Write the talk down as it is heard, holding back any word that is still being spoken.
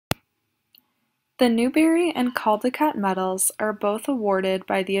The Newbery and Caldecott medals are both awarded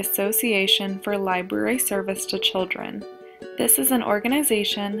by the Association for Library Service to Children. This is an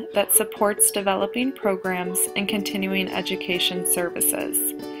organization that supports developing programs and continuing education services.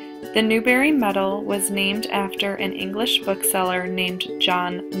 The Newbery Medal was named after an English bookseller named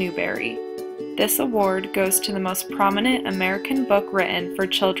John Newbery. This award goes to the most prominent American book written for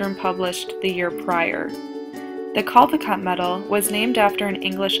children published the year prior. The Caldecott Medal was named after an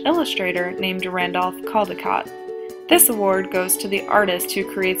English illustrator named Randolph Caldecott. This award goes to the artist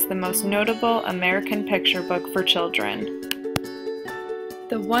who creates the most notable American picture book for children.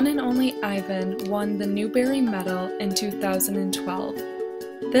 The one and only Ivan won the Newbery Medal in 2012.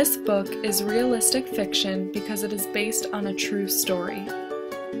 This book is realistic fiction because it is based on a true story.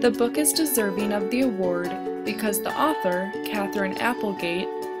 The book is deserving of the award because the author, Katherine Applegate,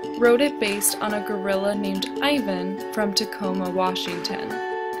 wrote it based on a gorilla named Ivan from Tacoma, Washington.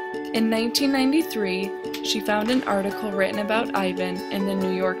 In 1993, she found an article written about Ivan in the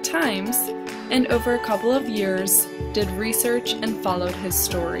New York Times, and over a couple of years, did research and followed his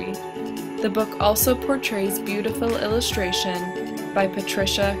story. The book also portrays beautiful illustration by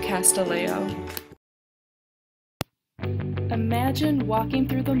Patricia Castileo. Imagine walking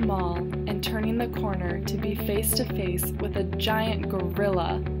through the mall and turning the corner to be face to face with a giant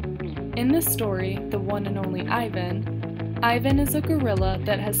gorilla. In the story, The One and Only Ivan is a gorilla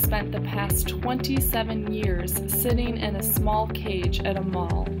that has spent the past 27 years sitting in a small cage at a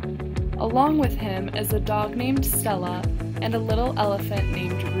mall. Along with him is a dog named Stella and a little elephant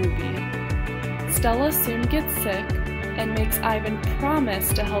named Ruby. Stella soon gets sick and makes Ivan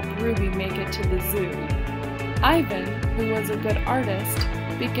promise to help Ruby make it to the zoo. Ivan, who was a good artist,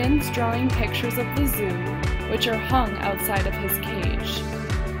 begins drawing pictures of the zoo, which are hung outside of his cage.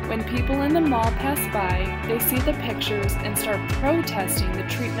 When people in the mall pass by, they see the pictures and start protesting the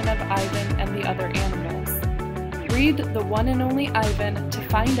treatment of Ivan and the other animals. Read The One and Only Ivan to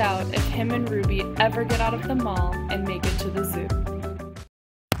find out if him and Ruby ever get out of the mall and make it to the zoo.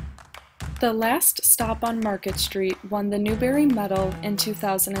 The Last Stop on Market Street won the Newbery Medal in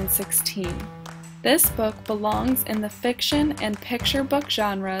 2016. This book belongs in the fiction and picture book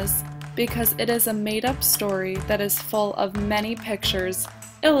genres because it is a made-up story that is full of many pictures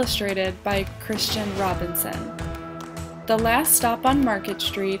illustrated by Christian Robinson. The Last Stop on Market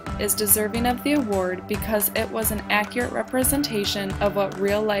Street is deserving of the award because it was an accurate representation of what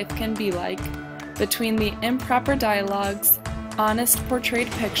real life can be like, between the improper dialogues, honest portrayed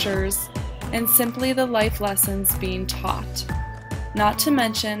pictures, and simply the life lessons being taught. Not to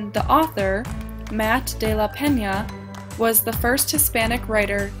mention, the author, Matt de la Peña, was the first Hispanic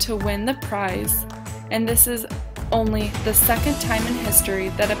writer to win the prize, and this is only the second time in history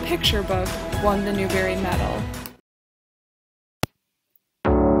that a picture book won the Newbery Medal.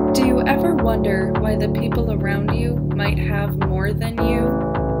 Do you ever wonder why the people around you might have more than you?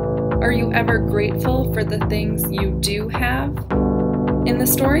 Are you ever grateful for the things you do have? In the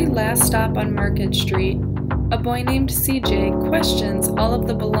story Last Stop on Market Street, a boy named CJ questions all of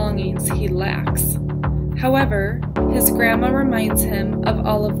the belongings he lacks. However, his grandma reminds him of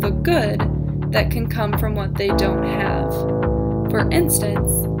all of the good that can come from what they don't have. For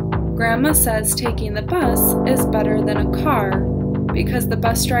instance, Grandma says taking the bus is better than a car because the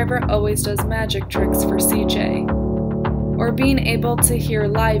bus driver always does magic tricks for CJ. Or being able to hear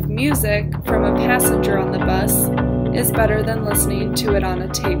live music from a passenger on the bus is better than listening to it on a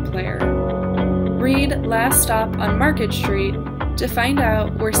tape player. Read Last Stop on Market Street to find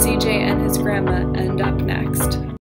out where CJ and his grandma end up next.